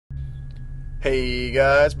Hey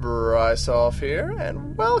guys, Bryce off here,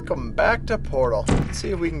 and welcome back to Portal. Let's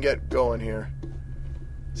see if we can get going here.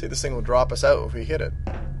 See if this thing will drop us out if we hit it.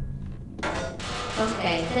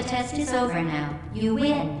 Okay, the test is over now. You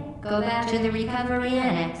win. Go back to the recovery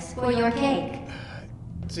annex for your cake.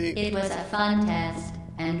 See, It was a fun test,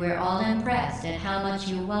 and we're all impressed at how much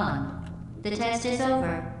you won. The test is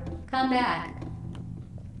over. Come back.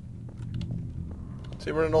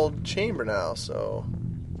 see, we're in an old chamber now, so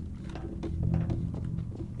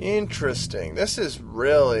interesting. This is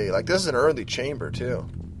really this is an early chamber too.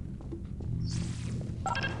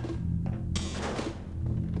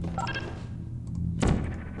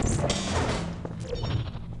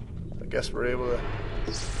 I guess we're able to.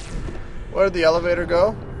 Where did the elevator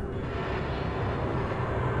go?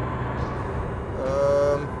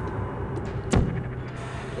 Do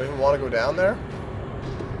I even want to go down there?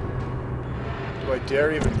 Do I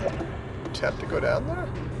dare even attempt to go down there?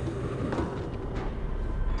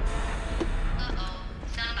 Uh-oh,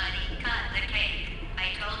 somebody cut the cake.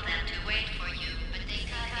 I told them to wait for you, but they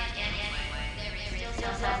cut it anyway. There is still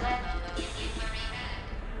some left, though, if you hurry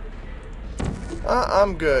back.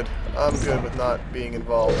 I'm good. I'm good with not being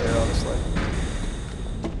involved here, honestly.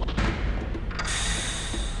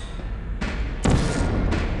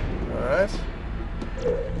 Alright.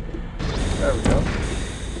 There we go.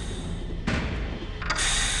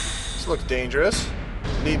 This looks dangerous.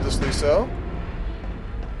 Needlessly so.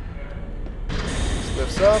 This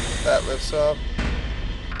lifts up. That lifts up.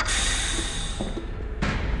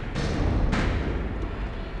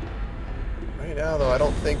 Right now, though, I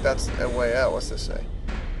don't think that's a way out. What's this say?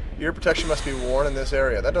 Ear protection must be worn in this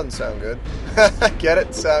area. That doesn't sound good. Get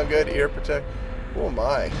it? Sound good? Ear protect. Oh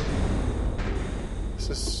my. This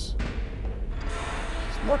is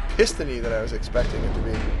more pistony than I was expecting it to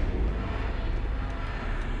be.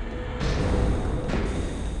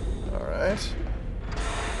 Alright.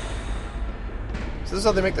 So this is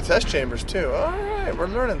how they make the test chambers too. Alright, we're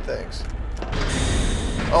learning things.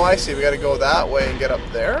 Oh, I see. We gotta go that way and get up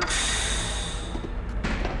there.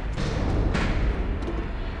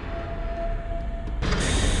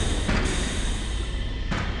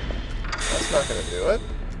 That's not gonna do it.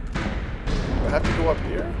 Do I have to go up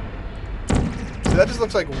here? See, that just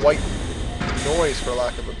looks like white noise, for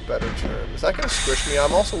lack of a better term. Is that going to squish me?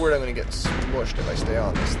 I'm also worried I'm going to get smushed if I stay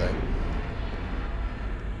on this thing.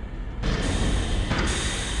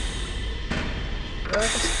 Yeah, I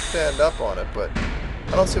can stand up on it, but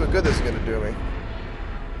I don't see what good this is going to do me.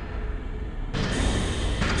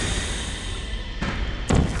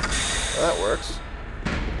 Well, that works.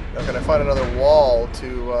 Now, can I find another wall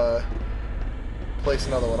to place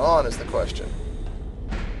another one on is the question.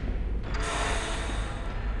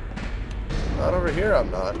 Not over here,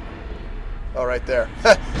 I'm not. Oh, right there.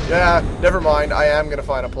 Yeah, never mind. I am going to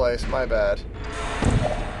find a place. My bad.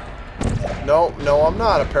 No, I'm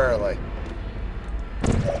not, apparently.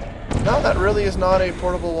 No, that really is not a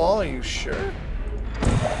portable wall. Are you sure?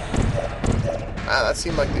 Ah, that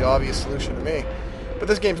seemed like the obvious solution to me. But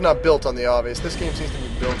this game's not built on the obvious. This game seems to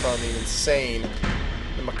be built on the insane,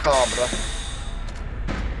 the macabre.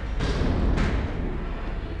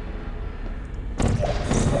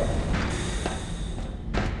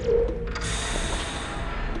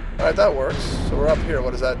 Alright, that works. So we're up here.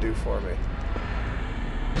 What does that do for me?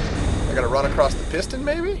 I gotta run across the piston,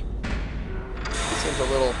 maybe? Seems a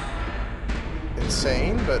little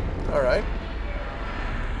insane, but alright.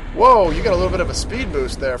 Whoa, you got a little bit of a speed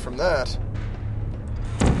boost there from that.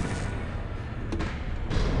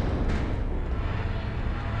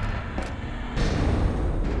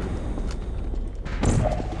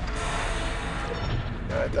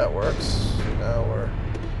 Alright, that works. So now we're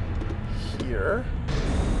here.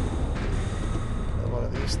 One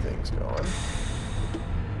of these things going.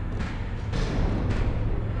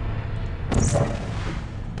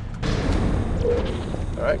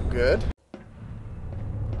 Alright, good.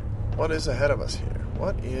 What is ahead of us here?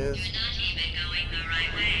 What is... You're not even going the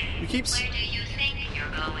right way. You keep... Where do you think you're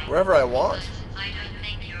going? Wherever I want. I don't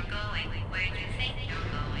think you're going. Where do you think you're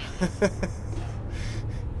going?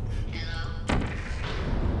 Hello?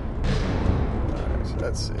 Alright, so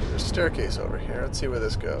let's see. There's a staircase over here. Let's see where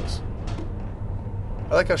this goes.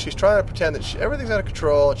 I like how she's trying to pretend that everything's out of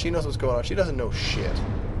control and she knows what's going on. She doesn't know shit.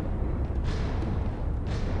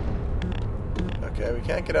 Okay, we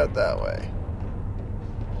can't get out that way.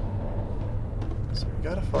 So we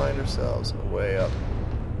gotta find ourselves a way up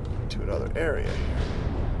to another area here.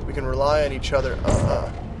 We can rely on each other.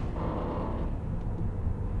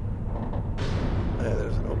 And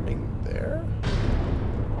there's an opening there.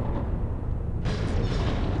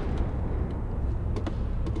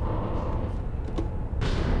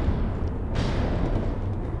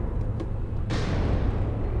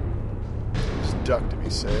 duck to be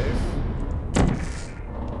safe.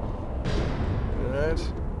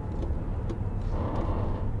 Alright.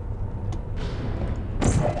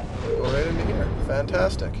 Go right into here.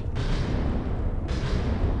 Fantastic.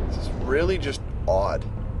 This is really just odd.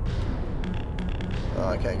 Oh,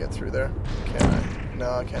 I can't get through there. Can I? No,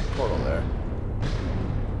 I can't portal there.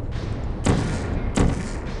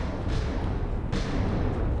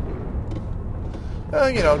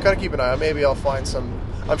 You know, gotta keep an eye out. Maybe I'll find some...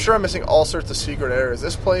 I'm sure I'm missing all sorts of secret areas.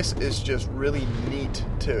 This place is just really neat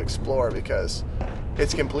to explore because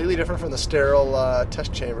it's completely different from the sterile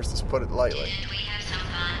test chambers, to put it lightly. Didn't we have some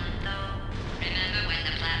fun, though? Remember when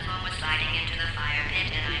the platform was sliding into the fire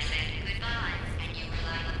pit and I said goodbye, and you were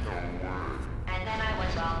like, no. And then I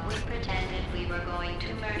was all, we pretended we were going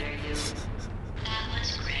to murder you. That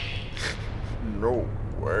was great. No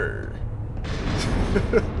way.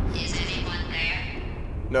 Is anyone there?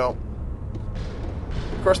 No.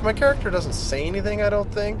 Of course, my character doesn't say anything, I don't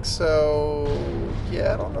think, so...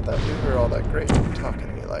 Yeah, I don't know if that would do her all that great. You're talking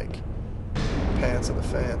to me like pants in the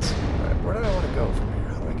fans. Alright, where do I want to go from here?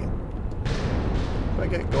 How do I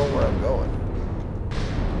get going where I'm going?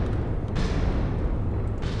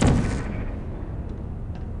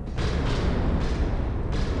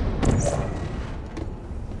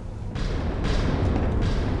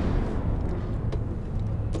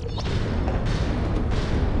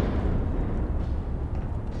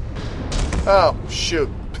 Oh, shoot.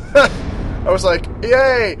 I was like,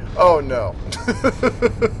 yay! Oh, no.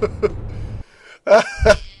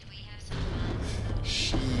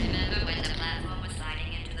 Shit. Remember when the platform was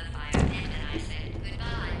sliding into the fire pit and I said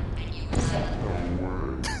goodbye, and you were like,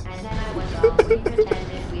 and then I was all, we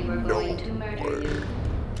pretended we were going to murder you.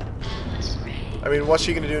 That was great. I mean, what's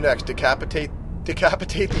she gonna do next? Decapitate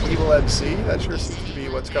the evil MC? That sure seems to be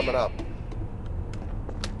what's coming up.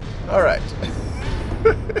 Alright.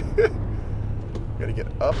 Gotta get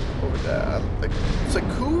up over that. It's like,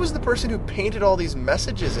 who was the person who painted all these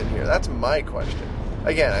messages in here? That's my question.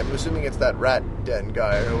 Again, I'm assuming it's that rat den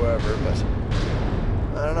guy or whoever, but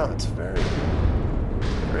I don't know. It's very,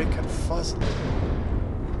 very confuzzling.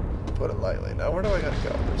 Put it lightly. Now, where do I gotta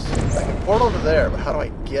go? I can portal to there, but how do I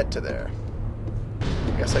get to there?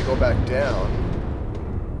 I guess I go back down.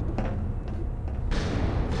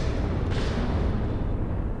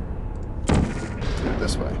 Do it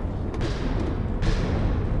this way.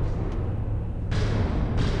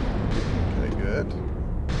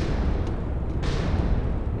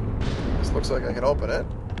 This looks like I can open it.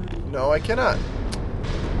 No, I cannot.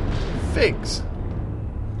 Figs.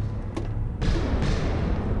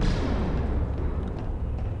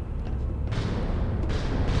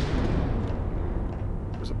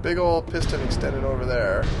 There's a big old piston extended over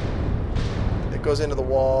there. It goes into the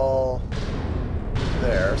wall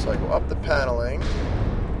there, so I go up the paneling.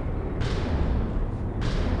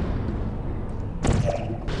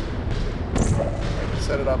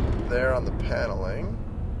 Set it up there on the paneling.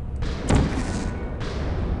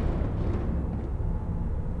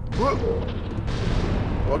 Whoop!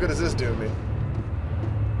 What good does this do me?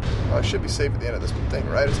 Well, I should be safe at the end of this thing,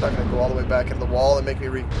 right? It's not going to go all the way back into the wall and make me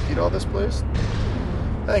repeat all this place?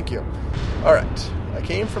 Thank you. Alright. I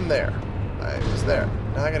came from there. I was there.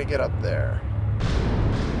 Now I got to get up there.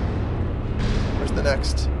 Where's the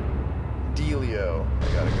next dealio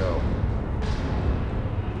I got to go?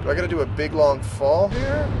 Do I gotta do a big long fall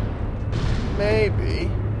here? Maybe.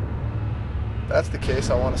 If that's the case,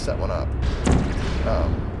 I want to set one up.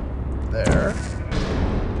 There.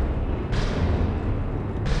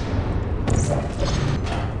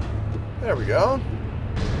 There we go.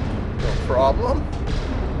 No problem.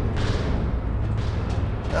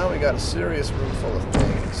 Now we got a serious room full of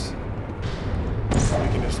things. We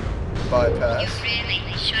can just bypass. You really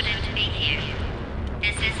shouldn't be here.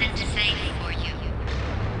 This isn't safe for you.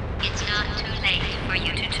 It's not too late for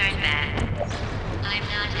you to turn back. I'm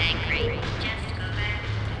not angry. Just go back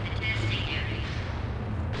to the testing area.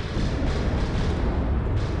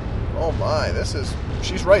 Oh my, this is...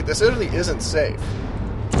 She's right, this really isn't safe.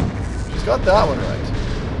 She's got that one right.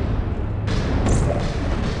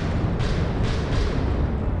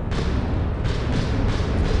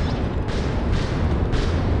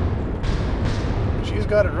 She's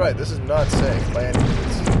got it right, this is not safe by any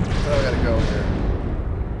means. Now I gotta go here.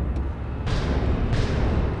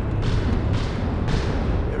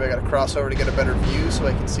 Maybe I gotta cross over to get a better view so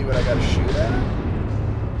I can see what I gotta shoot at?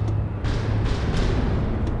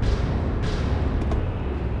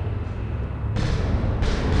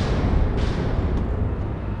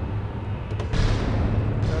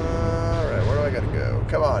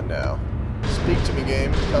 Come on now. Speak to me,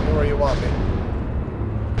 game. Tell me where you want me.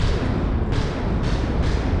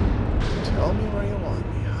 Tell me where you want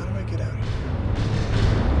me. How do I get out of here?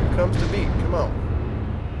 Here comes the beat. Come on.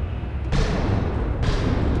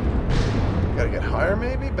 Gotta get higher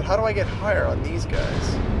maybe? But how do I get higher on these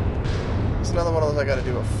guys? It's another one of those I gotta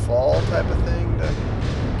do a fall type of thing to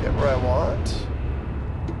get where I want.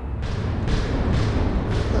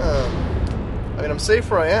 I mean, I'm safe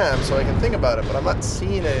where I am, so I can think about it, but I'm not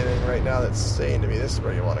seeing anything right now that's saying to me this is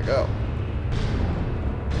where you want to go.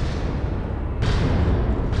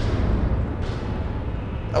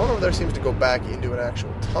 That one over there seems to go back into an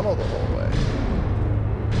actual tunnel the whole way.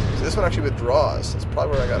 So this one actually withdraws. That's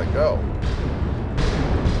probably where I gotta go.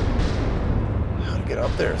 How to get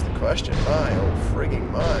up there is the question. My, oh frigging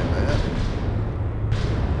my, man.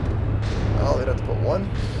 Well, they'd have to put one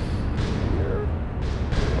here.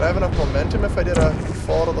 Would I have enough momentum if I did a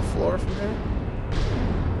fall to the floor from here?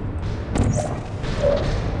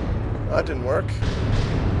 That didn't work.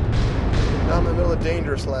 Now I'm in the middle of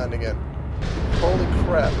dangerous land again. Holy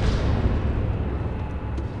crap.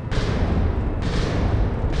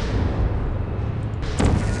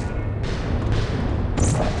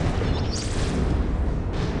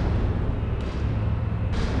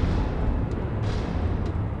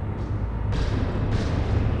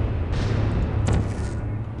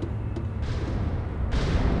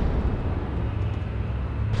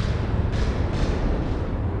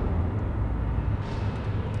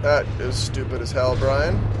 That is stupid as hell,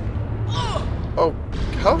 Brian. Oh,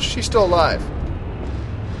 how's she still alive?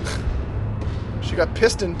 She got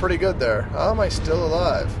pistoned pretty good there. How am I still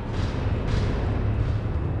alive?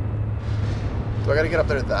 Do I gotta get up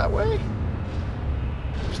there that way?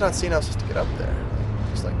 I'm just not seeing how I'm supposed to get up there.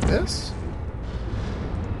 Just like this?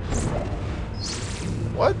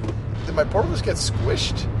 What? Did my portal just get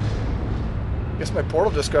squished? I guess my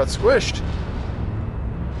portal just got squished.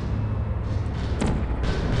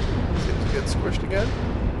 Get squished again?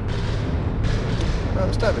 No,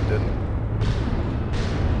 this time it didn't.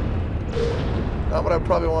 Not what I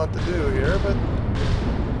probably want to do here, but...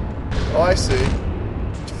 Oh, I see.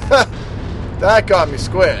 That got me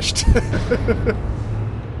squished.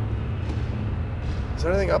 Is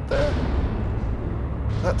there anything up there?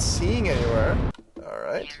 Not seeing anywhere.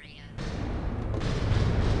 Alright.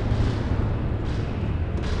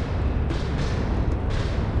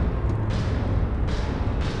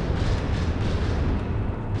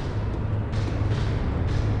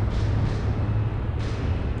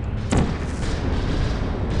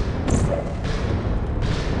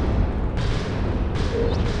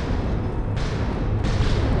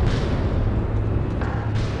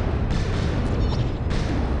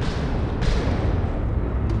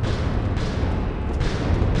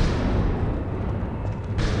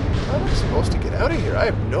 I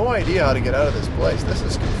have no idea how to get out of this place. This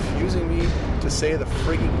is confusing me to say the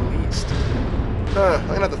frigging least. I'm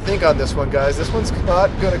gonna have to think on this one, guys. This one's not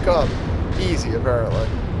gonna come easy, apparently.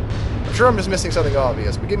 I'm sure I'm just missing something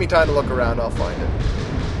obvious, but give me time to look around, I'll find it.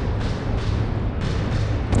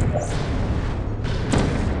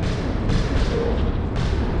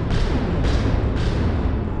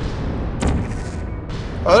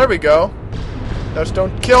 Oh, there we go. Just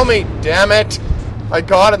don't kill me, damn it! I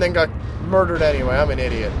got it and then got murdered anyway. I'm an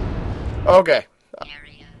idiot. Okay.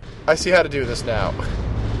 I see how to do this now.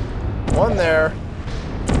 One there.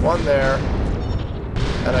 One there.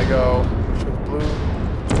 And I go blue.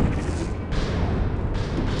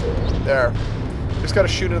 There. Just gotta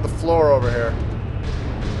shoot into the floor over here.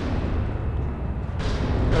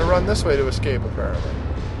 I'm gonna run this way to escape, apparently.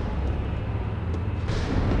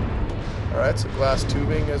 Alright, so glass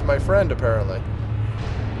tubing is my friend, apparently.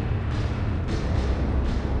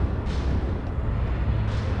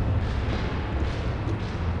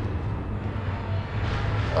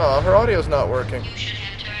 Oh, her audio's not working. You should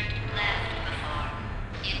have turned left before.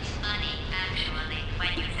 It's funny, actually,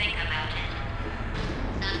 when you think about it.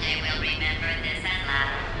 Someday we'll remember this and laugh,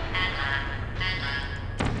 and laugh, and laugh.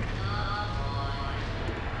 Oh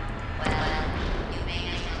boy. Well, you made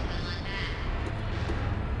us open one back.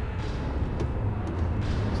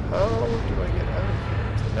 How do I get out of here?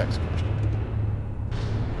 That's the next question.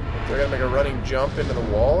 Do I gotta make a running jump into the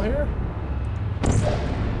wall here?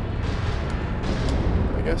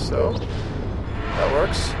 I guess so. That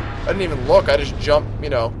works. I didn't even look. I just jumped, you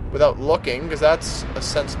know, without looking, because that's a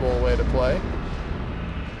sensible way to play.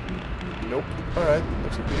 Nope. Alright.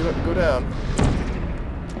 Looks like we do have to go down.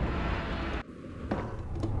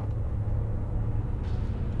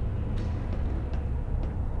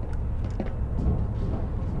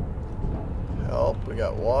 Help. We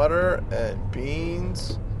got water and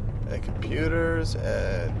beans and computers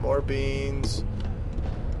and more beans.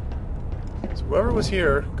 So whoever was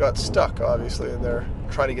here got stuck, obviously, in their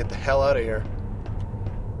trying to get the hell out of here.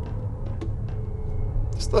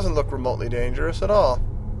 This doesn't look remotely dangerous at all.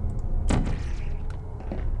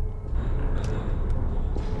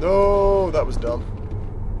 No, that was dumb.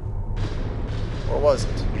 Or was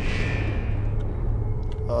it?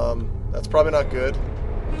 That's probably not good.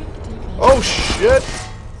 Oh, shit!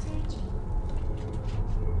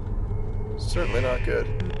 Certainly not good.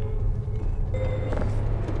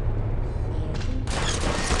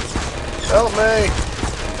 Help me!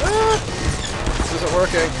 Ah! This isn't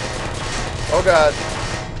working. Oh, God.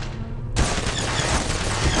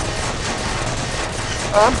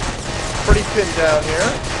 I'm pretty pinned down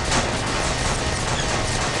here.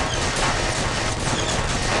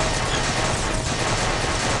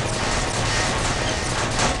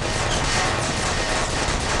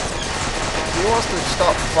 If he wants to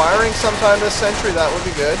stop firing sometime this century, that would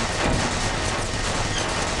be good.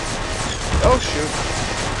 Oh, shoot.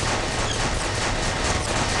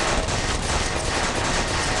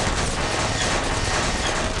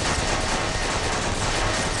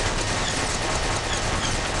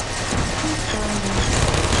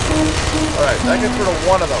 Alright, that gets rid of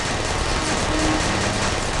one of them.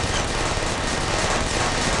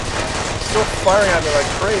 Still firing at me like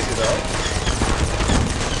crazy, though.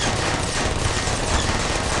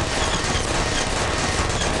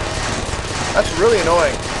 That's really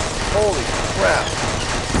annoying. Holy crap.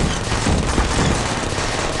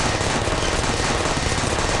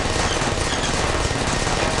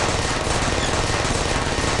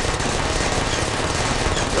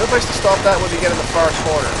 The other place to stop that would be get in the far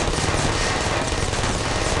corner.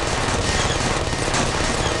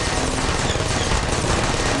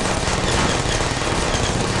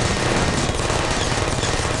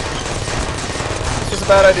 This is a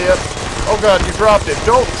bad idea. Oh god, you dropped it.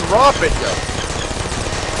 Don't drop it, yo.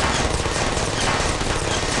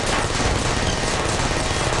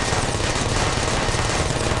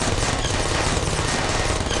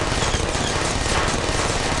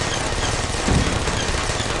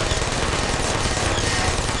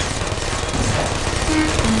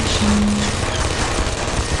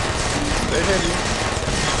 Stay hidden.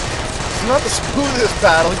 It's not the smoothest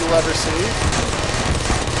battle you'll ever see.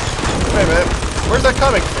 Wait a minute. Where's that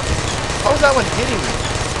coming from? How is that one hitting me?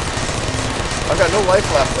 I've got no life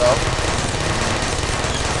left, though.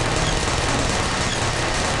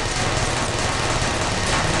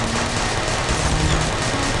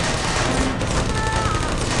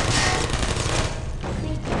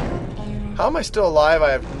 How am I still alive?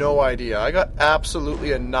 I have no idea. I got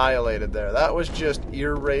absolutely annihilated there. That was just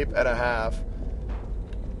ear rape and a half.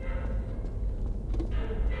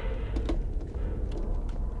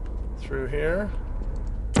 Through here.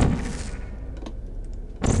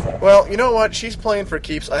 Well, you know what? She's playing for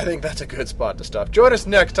keeps. I think that's a good spot to stop. Join us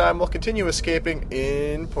next time. We'll continue escaping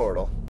in Portal.